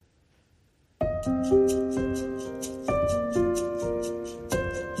Gå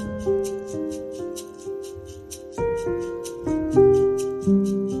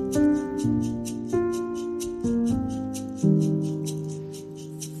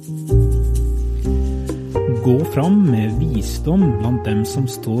fram med visdom blant dem som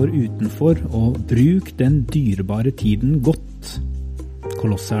står utenfor, og bruk den dyrebare tiden godt.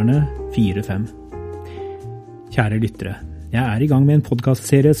 Kolosserne 4:5. Kjære lyttere, jeg er i gang med en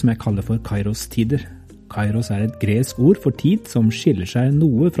podcastserie som jeg kaller for Kairostider. Kairos er et gresk ord for tid som skiller seg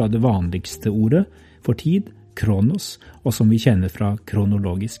noe fra det vanligste ordet for tid, kronos, og som vi kjenner fra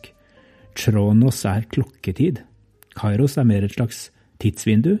kronologisk. Tronos er klokketid. Kairos er mer et slags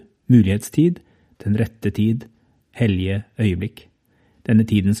tidsvindu, mulighetstid, den rette tid, hellige øyeblikk. Denne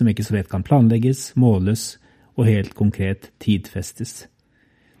tiden som ikke så lett kan planlegges, måles og helt konkret tidfestes.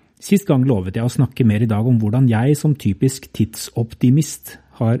 Sist gang lovet jeg å snakke mer i dag om hvordan jeg som typisk tidsoptimist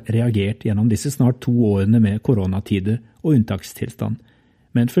har reagert gjennom disse snart 2 årene med koronatider og unntakstilstand.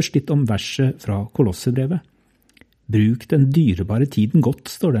 Men først litt om verset fra Kolossebrevet. Bruk den dyrebare tiden godt,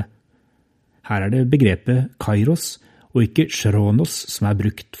 står det. Her er det begrepet kairos og ikke chronos som er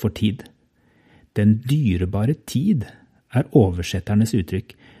brukt for tid. Den dyrebare tid er oversetternes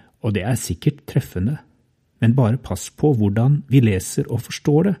uttrykk, og det er sikkert treffende. Men bare pass på hvordan vi leser og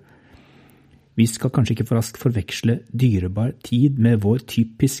forstår det. Vi skal kanskje ikke for raskt forveksle dyrebar tid med vår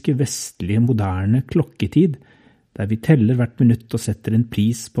typiske vestlige moderne klokketid, der vi teller hvert minutt og setter en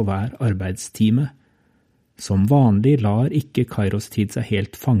pris på hver arbeidstime. Som vanlig lar ikke Kairostid seg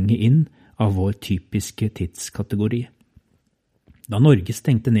helt fange inn av vår typiske tidskategori. Da Norge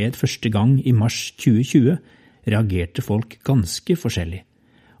stengte ned første gang i mars 2020, reagerte folk ganske forskjellig.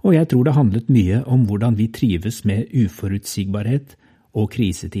 Og jeg tror det handlet mye om hvordan vi trives med uforutsigbarhet og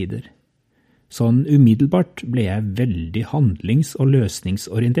krisetider. Sånn umiddelbart ble jeg veldig handlings- og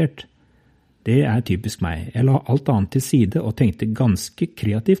løsningsorientert. Det er typisk meg. Jeg la alt annet til side og tenkte ganske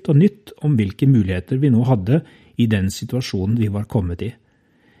kreativt og nytt om hvilke muligheter vi nå hadde i den situasjonen vi var kommet i.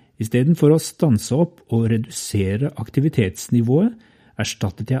 I stedet for å stanse opp og redusere aktivitetsnivået,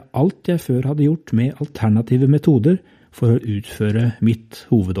 erstattet jeg alt jeg før hadde gjort med alternative metoder for å utføre mitt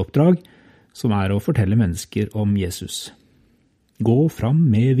hovedoppdrag, som er å fortelle mennesker om Jesus. Gå fram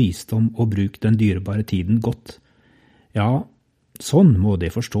med visdom og bruk den dyrebare tiden godt. Ja, sånn må det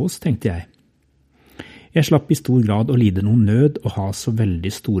forstås, tenkte jeg. Jeg slapp i stor grad å lide noen nød og ha så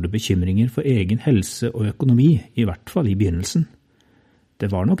veldig store bekymringer for egen helse og økonomi, i hvert fall i begynnelsen. Det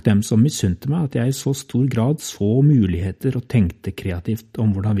var nok dem som misunte meg at jeg i så stor grad så muligheter og tenkte kreativt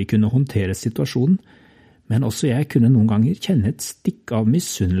om hvordan vi kunne håndtere situasjonen, men også jeg kunne noen ganger kjenne et stikk av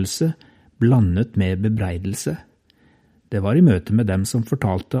misunnelse blandet med bebreidelse. Det var i møte med dem som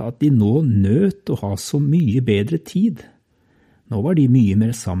fortalte at de nå nøt å ha så mye bedre tid. Nå var de mye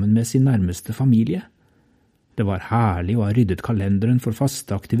mer sammen med sin nærmeste familie. Det var herlig å ha ryddet kalenderen for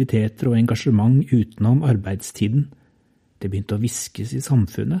faste aktiviteter og engasjement utenom arbeidstiden. Det begynte å viskes i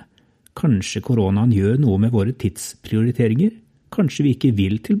samfunnet. Kanskje koronaen gjør noe med våre tidsprioriteringer? Kanskje vi ikke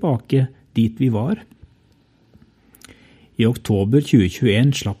vil tilbake dit vi var? I oktober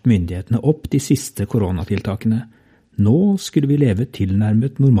 2021 slapp myndighetene opp de siste koronatiltakene. Nå skulle vi leve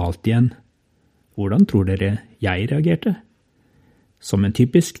tilnærmet normalt igjen. Hvordan tror dere jeg reagerte? Som en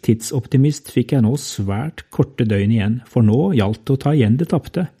typisk tidsoptimist fikk jeg nå svært korte døgn igjen, for nå gjaldt det å ta igjen det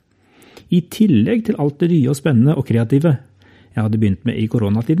tapte. I tillegg til alt det nye og spennende og kreative jeg hadde begynt med i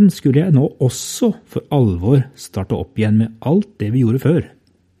koronatiden, skulle jeg nå også for alvor starte opp igjen med alt det vi gjorde før.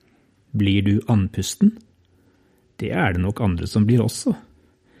 Blir du andpusten? Det er det nok andre som blir også.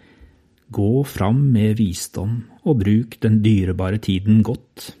 Gå fram med visdom og bruk den dyrebare tiden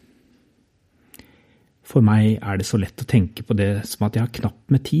godt. For meg er det så lett å tenke på det som at jeg har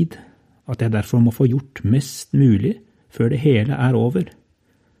knapt med tid, at jeg derfor må få gjort mest mulig før det hele er over.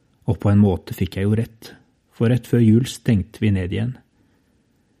 Og på en måte fikk jeg jo rett, for rett før jul stengte vi ned igjen.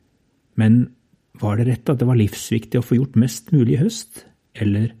 Men var det rett at det var livsviktig å få gjort mest mulig i høst,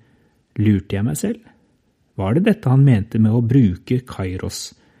 eller lurte jeg meg selv? Var det dette han mente med å bruke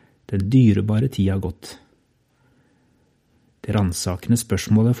Kairos, den dyrebare tida godt? Det ransakende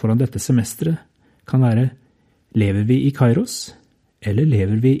spørsmålet foran dette semesteret kan være, lever vi i Kairos, eller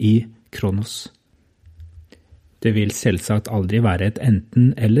lever vi i Kronos? Det vil selvsagt aldri være et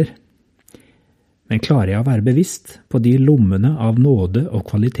enten-eller. Men klarer jeg å være bevisst på de lommene av nåde og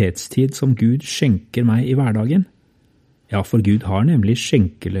kvalitetstid som Gud skjenker meg i hverdagen? Ja, for Gud har nemlig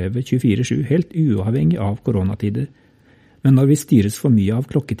skjenkeløve 24/7, helt uavhengig av koronatider. Men når vi styres for mye av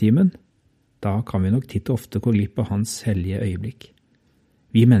klokketimen, da kan vi nok titt og ofte gå glipp av hans hellige øyeblikk.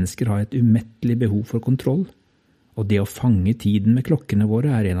 Vi mennesker har et umettelig behov for kontroll, og det å fange tiden med klokkene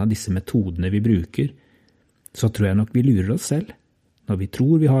våre en av disse metodene vi bruker, så tror jeg nok vi lurer oss selv. Når vi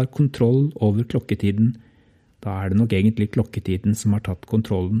tror vi har kontroll over klokketiden, da det nok egentlig klokketiden som har tatt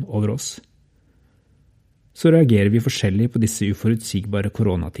kontrollen over oss. Så reagerer vi forskjellig på disse uforutsigbare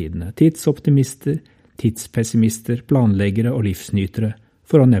koronatidene. Tidsoptimister, tidspessimister, planleggere og livsnytere,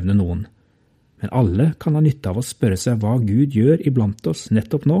 for å nevne noen. Men alle kan ha nytte av å spørre seg hva Gud gjør iblant oss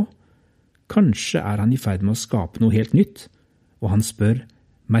nettopp nå. Kanskje han i ferd med å skape noe helt nytt, og han spør,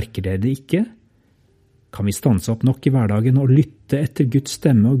 merker dere det ikke? Kan vi stanse opp nok i hverdagen og lytte etter Guds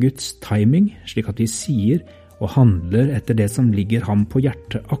stemme og Guds timing, slik at vi sier og handler etter det som ligger ham på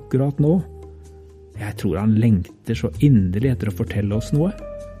hjertet akkurat nå? Jeg tror han lengter så inderlig etter å fortelle oss noe.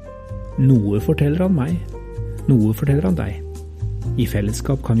 Noe forteller han meg, noe forteller han deg. I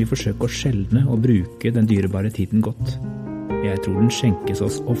fellesskap kan vi forsøke å skjelne og bruke den dyrebare tiden godt. Jeg tror den skjenkes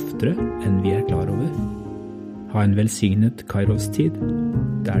oss oftere enn vi klar over. Ha en velsignet Kairostid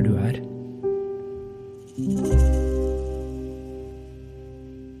der du